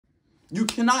You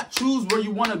cannot choose where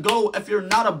you want to go if you're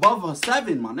not above a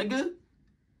 7, my nigga.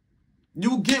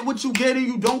 You get what you get and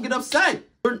you don't get upset.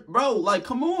 Bro, like,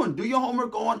 come on. Do your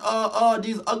homework on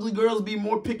these ugly girls be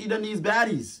more picky than these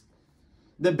baddies.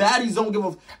 The baddies don't give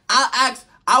a... I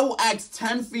will ask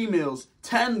 10 females,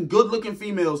 10 good-looking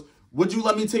females, would you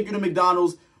let me take you to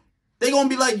McDonald's? They gonna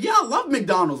be like, yeah, I love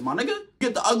McDonald's, my nigga.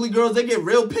 Get the ugly girls, they get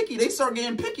real picky. They start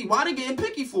getting picky. Why they getting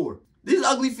picky for? These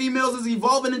ugly females is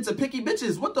evolving into picky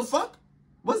bitches. What the fuck?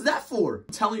 What's that for?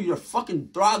 I'm telling you, you're fucking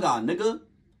thraga, nigga.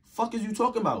 Fuck is you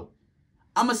talking about?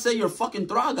 I'ma say you're fucking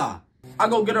thraga. I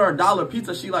go get her a $1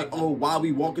 pizza. She like, oh, why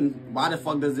we walking? Why the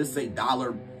fuck does this say a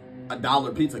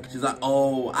dollar pizza? She's like,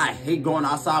 oh, I hate going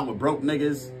outside with broke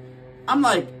niggas. I'm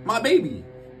like, my baby,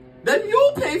 then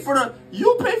you pay for the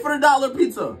 $1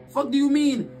 pizza. Fuck do you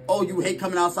mean? Oh, you hate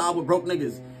coming outside with broke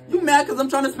niggas. You mad because I'm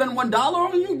trying to spend $1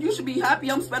 on you? You should be happy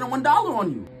I'm spending $1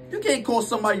 on you. You can't call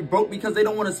somebody broke because they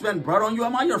don't want to spend bread on you.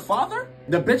 Am I your father?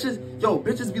 The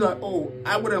bitches be like, oh,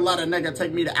 I wouldn't let a nigga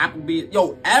take me to Applebee's.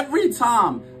 Yo, every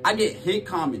time I get hate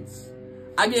comments,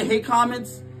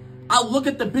 I look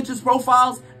at the bitches'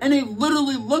 profiles and they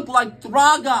literally look like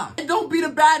thraga. It don't be the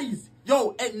baddies.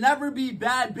 Yo, it never be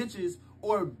bad bitches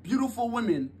or beautiful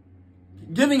women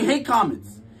giving hate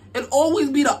comments. It always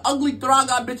be the ugly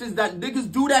thraga bitches that niggas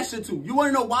do that shit to. You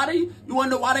wanna know why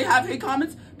they have hate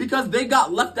comments? Because they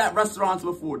got left at restaurants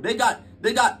before. They got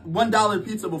 $1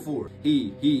 pizza before.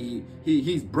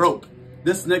 He's broke.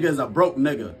 This nigga is a broke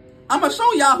nigga. I'ma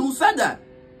show y'all who said that.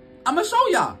 I'ma show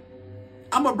y'all.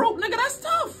 I'm a broke nigga, that's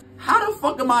tough. How the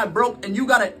fuck am I broke and you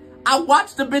gotta... I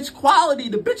watched the bitch quality.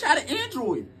 The bitch had an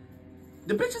Android.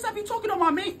 The bitches that be talking on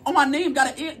my name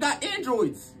got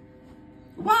Androids.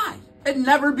 Why? It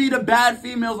never be the bad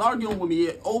females arguing with me.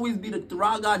 It always be the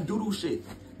thraga doodle shit.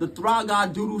 The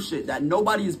thraga doodle shit that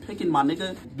nobody is picking, my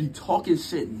nigga. Be talking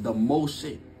shit, the most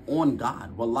shit. On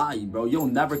God, wallahi, bro. You'll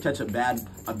never catch a bad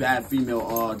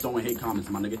female throwing hate comments,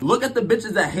 my nigga. Look at the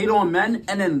bitches that hate on men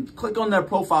and then click on their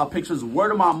profile pictures.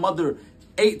 Word of my mother,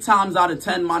 8 times out of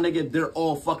 10, my nigga, they're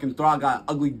all fucking thraga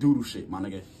ugly doodle shit, my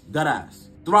nigga. Dead ass.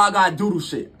 Thraga doodle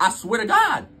shit. I swear to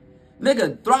God.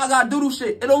 Nigga, thraga doodle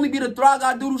shit. It only be the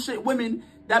thraga doodle shit women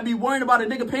that be worrying about a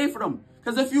nigga paying for them.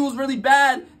 Because if you was really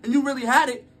bad and you really had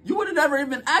it, you would have never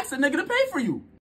even asked a nigga to pay for you.